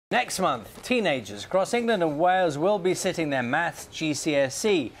Next month, teenagers across England and Wales will be sitting their maths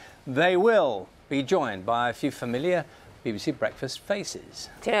GCSE. They will be joined by a few familiar BBC Breakfast faces.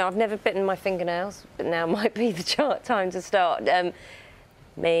 Do you know, I've never bitten my fingernails, but now might be the time to start.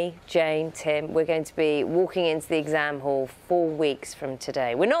 Me, Jane, Tim, we're going to be walking into the exam hall 4 weeks from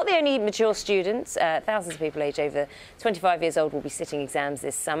today. We're not the only mature students. Thousands of people aged over 25 years old will be sitting exams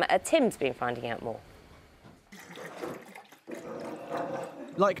this summer. Tim's been finding out more.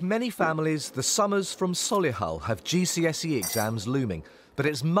 Like many families, the summers from Solihull have GCSE exams looming. But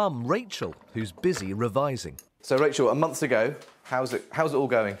it's mum, Rachel, who's busy revising. So, Rachel, a month to go. How's it all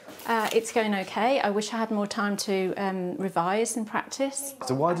going? It's going OK. I wish I had more time to revise and practice.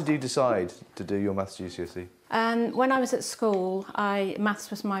 So why did you decide to do your maths GCSE? When I was at school,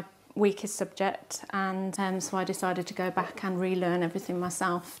 maths was my weakest subject, and so I decided to go back and relearn everything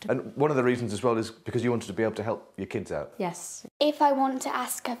myself. And one of the reasons as well is because you wanted to be able to help your kids out. Yes. If I want to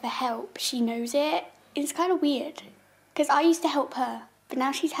ask her for help, she knows it. It's kind of weird, because I used to help her, but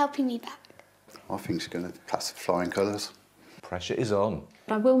now she's helping me back. I think she's going to pass with flying colours. Pressure is on.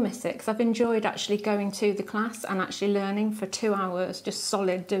 I will miss it, because I've enjoyed actually going to the class and actually learning for 2 hours, just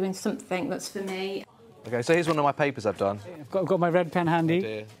solid, doing something that's for me. OK, so here's one of my papers I've done. I've got my red pen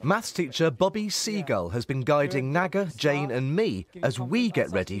handy. Maths teacher Bobby Seagull has been guiding Naga, Jane and me as we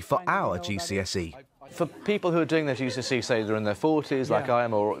get ready for our GCSE. For people who are doing their GCSE, say they're in their 40s, like I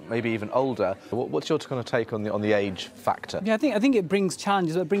am, or maybe even older, what's your kind of take on the age factor? Yeah, I think it brings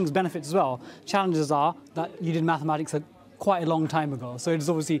challenges, but it brings benefits as well. Challenges are that you did mathematics quite a long time ago, so it's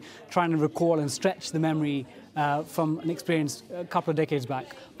obviously trying to recall and stretch the memory from an experience a couple of decades back.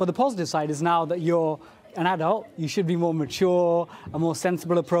 But the positive side is now that you're an adult, you should be more mature, a more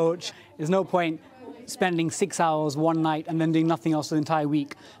sensible approach. There's no point spending 6 hours one night and then doing nothing else for the entire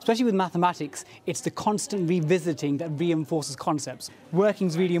week. Especially with mathematics, it's the constant revisiting that reinforces concepts.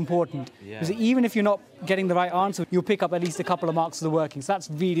 Working's really important, because even if you're not getting the right answer, you'll pick up at least a couple of marks of the working, so that's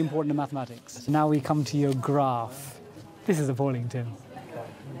really important in mathematics. So now we come to your graph. This is appalling, Tim.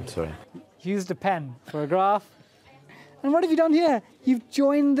 Sorry. Used a pen for a graph. And what have you done here? You've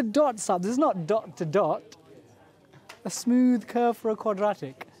joined the dots up. This is not dot to dot. A smooth curve for a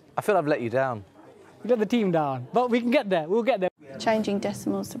quadratic. I feel I've let you down. You let the team down, but we can get there. We'll get there. Changing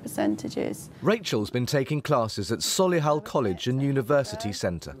decimals to percentages. Rachel's been taking classes at Solihull College and University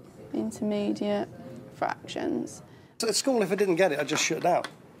Centre. Intermediate fractions. So at school, if I didn't get it, I'd just shut down.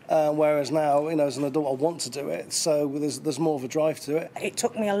 Whereas now, you know, as an adult, I want to do it, so there's more of a drive to it. It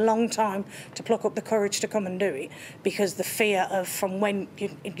took me a long time to pluck up the courage to come and do it, because the fear of from when you're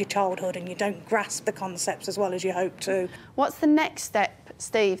in your childhood and you don't grasp the concepts as well as you hope to. What's the next step,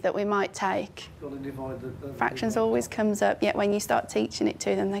 Steve, that we might take? Got to divide the Fractions always comes up, yet when you start teaching it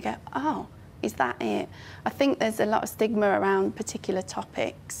to them, they go, oh, is that it? I think there's a lot of stigma around particular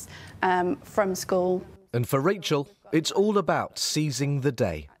topics from school. And for Rachel, it's all about seizing the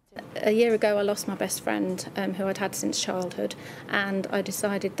day. A year ago, I lost my best friend, who I'd had since childhood, and I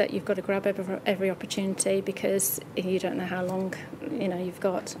decided that you've got to grab every opportunity, because you don't know how long, you've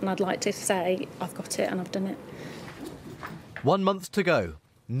got. And I'd like to say I've got it and I've done it. 1 month to go.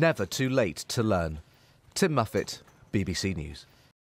 Never too late to learn. Tim Muffet, BBC News.